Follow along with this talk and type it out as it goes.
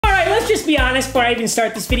just be honest before I even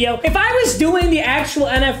start this video. If I was doing the actual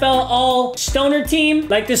NFL all stoner team,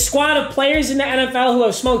 like the squad of players in the NFL who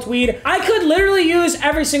have smoked weed, I could literally use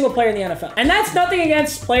every single player in the NFL. And that's nothing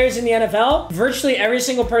against players in the NFL. Virtually every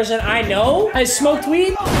single person I know has smoked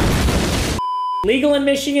weed. Legal in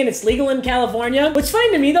Michigan, it's legal in California. What's funny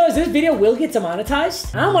to me though is this video will get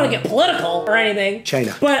demonetized. I don't want to get political or anything.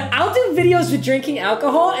 China. But I'll do videos with drinking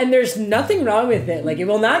alcohol and there's nothing wrong with it. Like it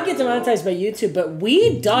will not get demonetized by YouTube, but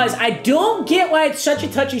weed does. I don't get why it's such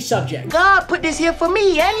a touchy subject. God put this here for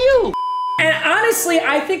me and you. And honestly,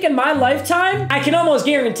 I think in my lifetime, I can almost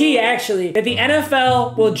guarantee actually that the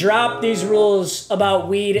NFL will drop these rules about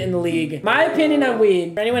weed in the league. My opinion on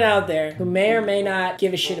weed, for anyone out there who may or may not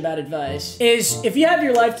give a shit about advice, is if you have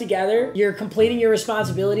your life together, you're completing your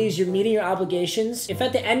responsibilities, you're meeting your obligations. If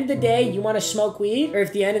at the end of the day you want to smoke weed, or if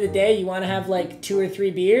at the end of the day you want to have like 2 or 3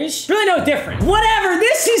 beers, really no different. Whatever,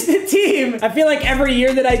 this is the team. I feel like every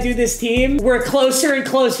year that I do this team, we're closer and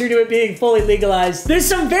closer to it being fully legalized. There's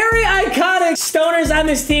some very iconic stoners on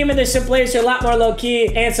this team, and there's some players who are a lot more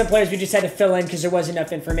low-key, and some players we just had to fill in because there wasn't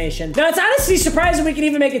enough information. Now, it's honestly surprising we can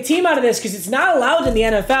even make a team out of this because it's not allowed in the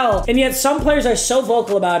NFL, and yet some players are so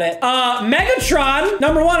vocal about it. Megatron,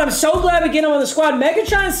 number one, I'm so glad we get him on the squad.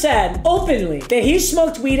 Megatron said openly that he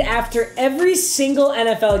smoked weed after every single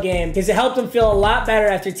NFL game because it helped him feel a lot better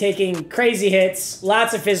after taking crazy hits,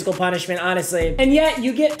 lots of physical punishment, honestly. And yet,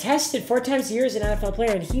 you get tested 4 times a year as an NFL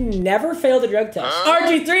player, and he never failed a drug test.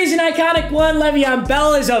 RG3 is an iconic one. Le'Veon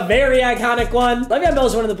Bell is a very iconic one. Le'Veon Bell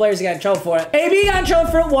is one of the players that got in trouble for it. AB got in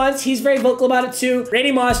trouble for it once. He's very vocal about it too.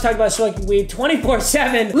 Randy Moss talked about smoking weed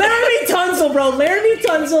 24/7. Laramie Tunsil, bro. Laramie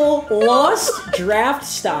Tunsil lost draft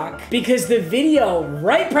stock because the video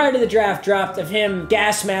right prior to the draft dropped of him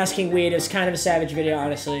gas masking weed. It was kind of a savage video,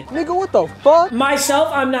 honestly. Nigga, what the fuck? Myself,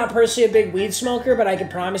 I'm not personally a big weed smoker, but I can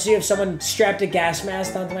promise you if someone strapped a gas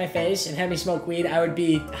mask onto my face and had me smoke weed, I would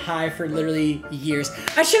be high for literally years.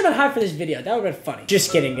 I should have been high for this video. That would have been funny.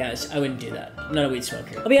 Just kidding, guys. I wouldn't do that. I'm not a weed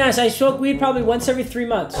smoker. I'll be honest, I smoke weed probably once every 3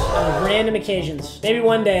 months on random occasions. Maybe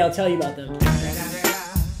one day I'll tell you about them.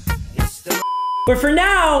 But for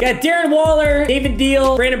now, got Darren Waller, David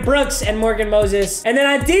Deal, Brandon Brooks, and Morgan Moses. And then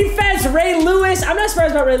on defense, Ray Lewis. I'm not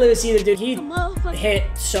surprised about Ray Lewis either, dude. He hit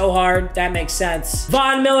so hard. That makes sense.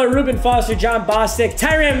 Von Miller, Reuben Foster, John Bostic,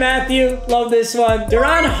 Tyrann Mathieu. Love this one.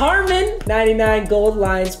 Duron Harmon, 99 Gold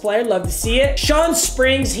Lions player. Love to see it. Sean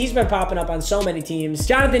Springs. He's been popping up on so many teams.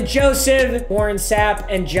 Jonathan Joseph, Warren Sapp,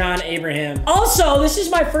 and John Abraham. Also, this is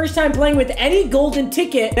my first time playing with any golden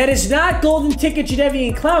ticket that is not golden ticket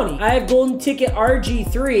Jadeveon Clowney. I have golden ticket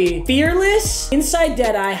RG3, Fearless, Inside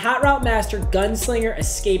Deadeye, Hot Route Master, Gunslinger,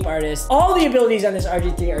 Escape Artist. All the abilities on this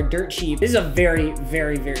RG3 are dirt cheap. This is a very,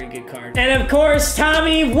 very, very good card. And of course,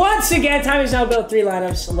 Tommy, once again, Tommy's now built 3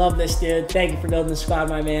 lineups. Love this dude. Thank you for building the squad,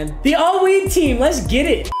 my man. The all-weed team, let's get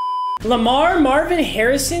it. Lamar, Marvin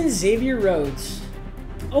Harrison, Xavier Rhodes.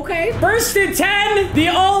 Okay. First and 10, the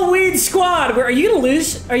all-weed squad. Are you gonna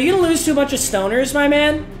lose? Are you gonna lose to a bunch of stoners, my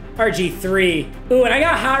man? RG3. Ooh, and I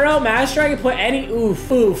got Hot Route Master. I can put any...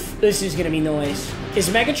 Oof, oof. This is gonna be noise. Is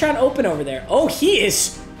Megatron open over there? Oh, he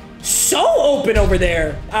is so open over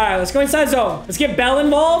there. All right, let's go inside zone. Let's get Bell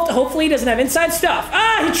involved. Hopefully he doesn't have inside stuff.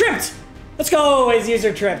 Ah, he tripped. Let's go. His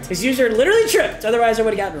user tripped. His user literally tripped. Otherwise, I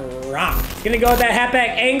would have gotten rocked. Gonna go with that halfback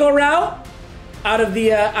angle route. Out of the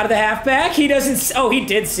halfback. He doesn't... Oh, he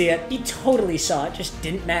did see it. He totally saw it. Just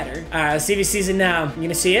didn't matter. All right, let's see if he sees it now. You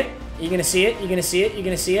gonna see it? You're gonna see it. You're gonna see it. You're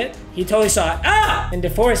gonna see it. He totally saw it. Ah! And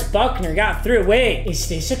DeForest Buckner got through. Wait, is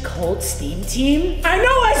this a Cold Steam team? I know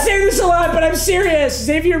I say this a lot, but I'm serious.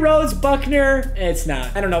 Xavier Rhodes, Buckner. It's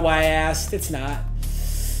not. I don't know why I asked. It's not.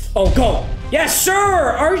 Oh, go. Yes,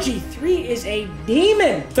 sir. RG3 is a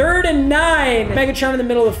demon. 3rd and 9. Megatron in the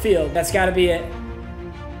middle of the field. That's gotta be it.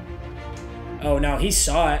 Oh, no, he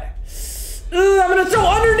saw it. I'm gonna throw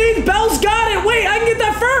underneath. Bell's got it. Wait, I can get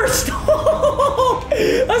that first.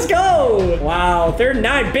 Let's go. Wow, 3rd and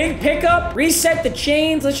 9. Big pickup. Reset the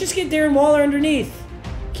chains. Let's just get Darren Waller underneath.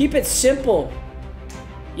 Keep it simple.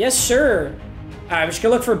 Yes, sir. All right, I'm just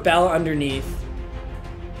gonna look for Bell underneath.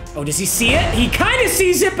 Oh, does he see it? He kind of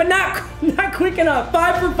sees it, but not quick enough.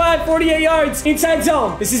 5 for 5, 48 yards. Inside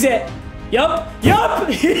zone. This is it. Yup. That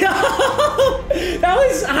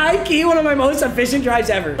was high-key one of my most efficient drives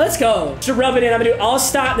ever. Let's go. Just rub it in. I'm gonna do all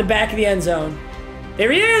stop in the back of the end zone. There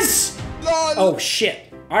he is. Oh,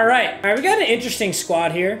 shit. All right, we got an interesting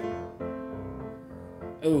squad here.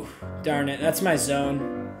 Ooh, darn it. That's my zone.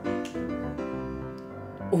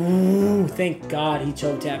 Ooh, thank God he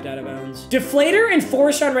toe tapped out of bounds. Deflator,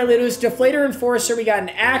 Enforcer on Ray Lewis. Deflator, Enforcer. We got an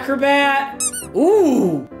Acrobat.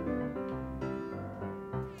 Ooh.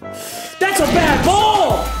 That's a bad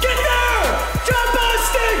ball! Get down!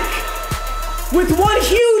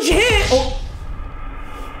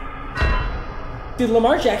 Did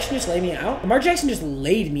Lamar Jackson just lay me out? Lamar Jackson just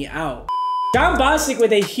laid me out. John Bostic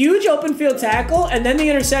with a huge open field tackle and then the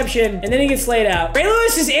interception, and then he gets laid out. Ray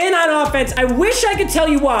Lewis is in on offense. I wish I could tell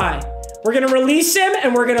you why. We're gonna release him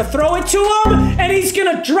and we're gonna throw it to him and he's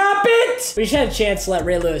gonna drop it. We just had a chance to let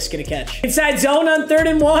Ray Lewis get a catch. Inside zone on 3rd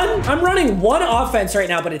and 1. I'm running one offense right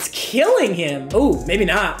now, but it's killing him. Ooh, maybe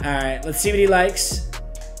not. All right, let's see what he likes.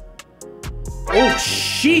 Oh,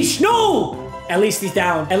 sheesh, no! At least he's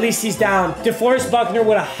down. At least he's down. DeForest Buckner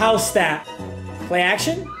would have housed that. Play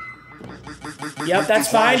action? Yep, that's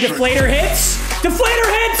fine. Deflator hits.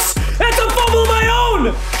 Deflator hits! That's a fumble of my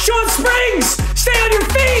own! Sean Springs, stay on your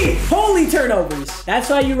feet! Holy turnovers. That's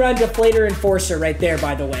why you run Deflator Enforcer right there,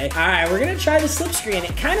 by the way. All right, we're gonna try the slip screen.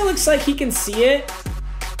 It kind of looks like he can see it.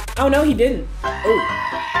 Oh, no, he didn't. Oh.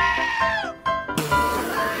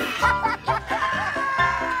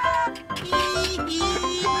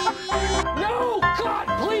 No, God,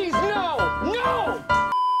 please, no, no!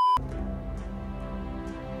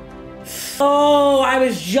 Oh, I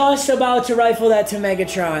was just about to rifle that to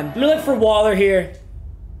Megatron. I'm gonna look for Waller here.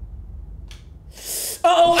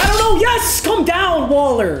 Uh-oh, I don't know. Yes, come down,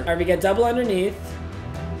 Waller. All right, we get double underneath.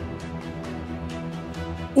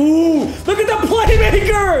 Ooh, look at the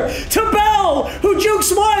playmaker to Bell, who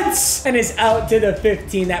jukes once and is out to the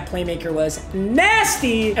 15. That playmaker was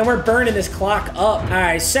nasty, and we're burning this clock up. All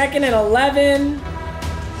right, 2nd and 11.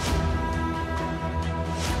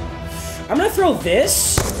 I'm gonna throw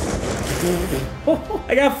this.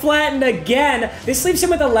 I got flattened again. This leaves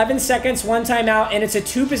him with 11 seconds, 1 timeout, and it's a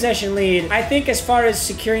 2-possession lead. I think as far as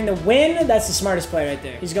securing the win, that's the smartest play right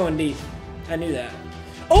there. He's going deep. I knew that.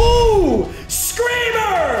 Oh,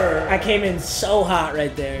 screamer! I came in so hot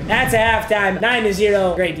right there. That's a halftime,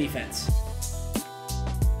 9-0. Great defense.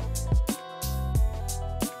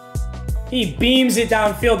 He beams it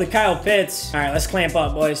downfield to Kyle Pitts. All right, let's clamp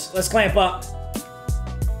up, boys. Let's clamp up.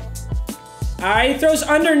 All right, he throws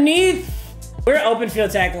underneath. We're open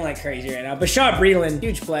field tackling like crazy right now. Bashaud Breeland,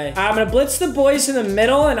 huge play. I'm gonna blitz the boys in the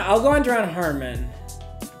middle, and I'll go on Deron Harmon.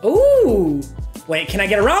 Ooh. Wait, can I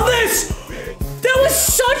get around this? That was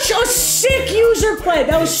such a sick user play.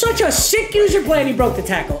 That was such a sick user play, and he broke the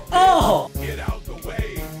tackle. Oh. Get out the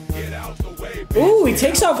way. Get out the way. Ooh, he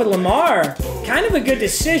takes off with Lamar. Kind of a good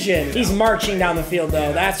decision. He's marching down the field,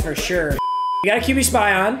 though. That's for sure. You got a QB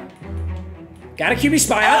spy on. Got a QB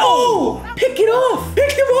spy on. Oh! Pick it off! Pick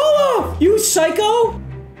the ball off! You psycho!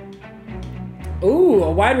 Ooh, a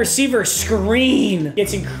wide receiver screen.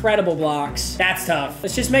 Gets incredible blocks. That's tough.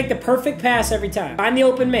 Let's just make the perfect pass every time. Find the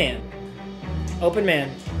open man. Open man.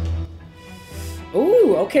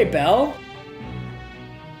 Ooh, okay, Bell.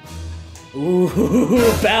 Ooh,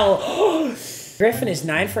 Bell. Griffin is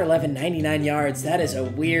 9 for 11, 99 yards. That is a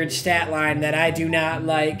weird stat line that I do not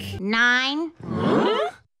like. 9,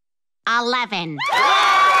 11.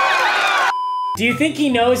 Do you think he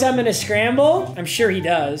knows I'm gonna scramble? I'm sure he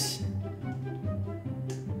does.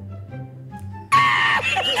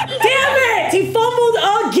 Damn it! He fumbled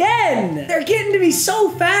again! They're getting to me so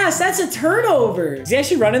fast. That's a turnover. Is he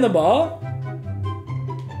actually running the ball?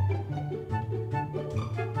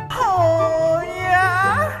 Oh,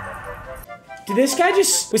 yeah? Did this guy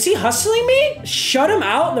just... Was he hustling me? Shut him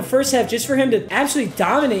out in the first half just for him to absolutely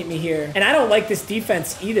dominate me here. And I don't like this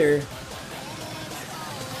defense either.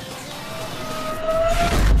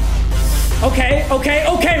 Okay,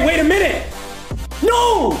 wait a minute.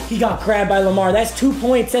 No! He got grabbed by Lamar. That's 2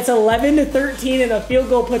 points. That's 11-13, and a field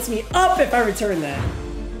goal puts me up if I return that.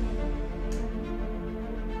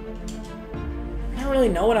 I don't really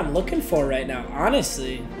know what I'm looking for right now,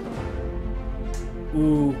 honestly.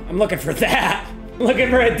 Ooh, I'm looking for that. I'm looking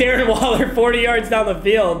for a Darren Waller 40 yards down the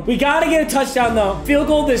field. We gotta get a touchdown, though. Field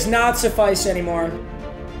goal does not suffice anymore.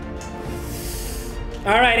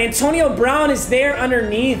 All right, Antonio Brown is there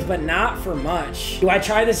underneath, but not for much. Do I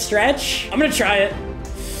try the stretch? I'm gonna try it.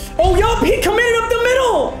 Oh, yup, he committed up the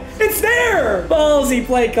middle. It's there. Ballsy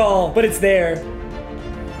play call, but it's there.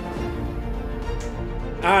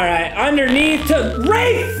 All right, underneath to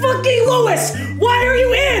Ray fucking Lewis. Why are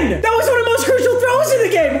you in? That was one of the most crucial throws in the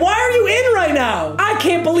game. Why are you in right now? I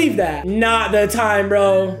can't believe that. Not the time,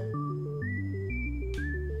 bro.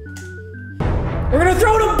 We're gonna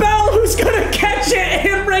throw to Bell, who's gonna catch it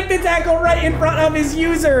and break the tackle right in front of his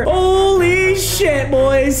user. Holy shit,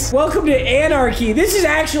 boys. Welcome to anarchy. This is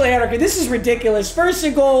actually anarchy. This is ridiculous. 1st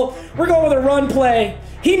and goal. We're going with a run play.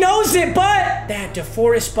 He knows it, but that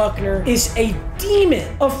DeForest Buckner is a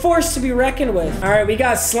demon, a force to be reckoned with. All right, we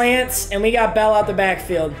got slants, and we got Bell out the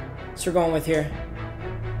backfield. So we're going with here.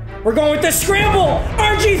 We're going with the scramble.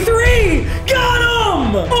 RG3 got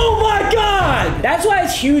him. Oh my God. That's why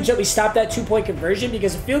it's huge that we stopped that 2-point conversion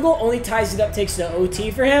because a field goal only ties it up, takes the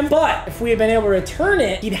OT for him. But if we had been able to return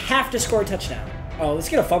it, he'd have to score a touchdown. Oh, let's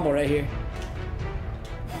get a fumble right here.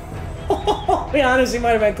 We honestly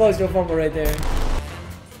might have been close to a fumble right there.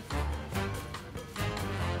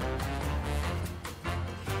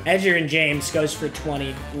 Edger and James goes for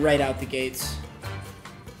 20 right out the gates.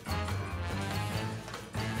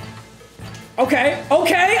 Okay,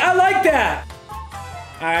 I like that.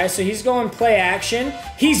 All right, so he's going play action.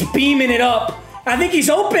 He's beaming it up. I think he's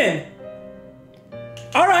open.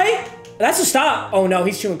 All right, that's a stop. Oh no,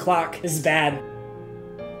 he's chewing clock. This is bad.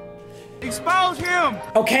 Expose him!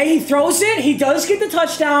 Okay, he throws it. He does get the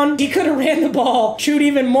touchdown. He could have ran the ball, chewed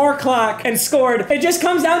even more clock, and scored. It just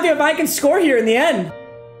comes down to if I can score here in the end.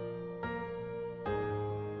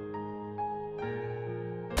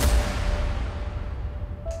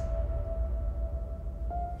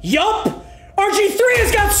 Yup! RG3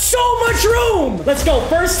 has got so much room! Let's go.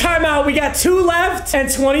 First time out. We got 2 left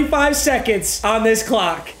and 25 seconds on this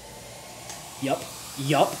clock.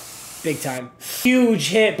 Yup. Big time. Huge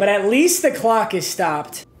hit, but at least the clock is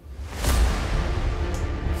stopped.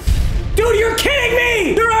 Dude, you're kidding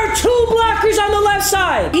me! There are 2 blockers on the left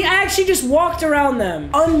side! He actually just walked around them.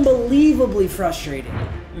 Unbelievably frustrating.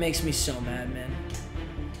 Makes me so mad, man.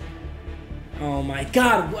 Oh my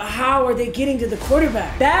God, how are they getting to the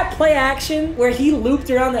quarterback? That play action where he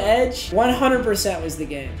looped around the edge, 100% was the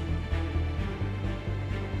game.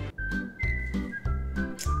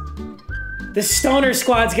 The stoner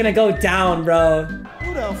squad's gonna go down, bro.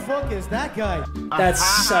 Who the fuck is that guy? That's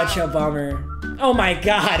such a bummer. Oh my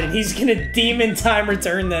God, and he's gonna demon time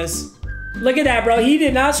return this. Look at that, bro. He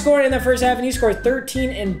did not score in the first half, and he scored 13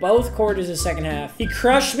 in both quarters of the second half. He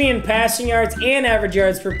crushed me in passing yards and average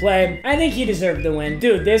yards per play. I think he deserved the win.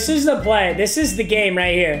 Dude, this is the play. This is the game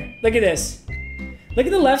right here. Look at this. Look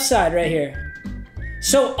at the left side right here.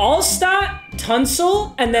 So Allstott,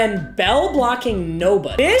 Tunsil, and then Bell blocking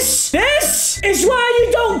nobody. This is why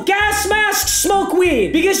you don't gas mask smoke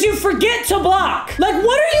weed. Because you forget to block. Like,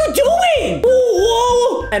 what are you doing?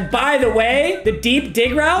 Whoa. And by the way, the deep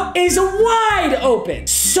dig route is wide open.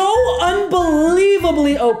 So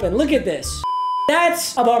unbelievably open. Look at this.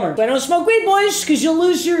 That's a bummer. But don't smoke weed, boys, because you'll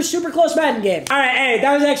lose your super close Madden game. All right, hey,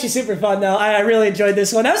 that was actually super fun, though. I really enjoyed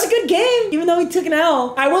this one. That was a good game, even though we took an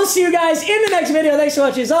L. I will see you guys in the next video. Thanks so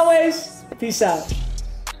much, as always. Peace out.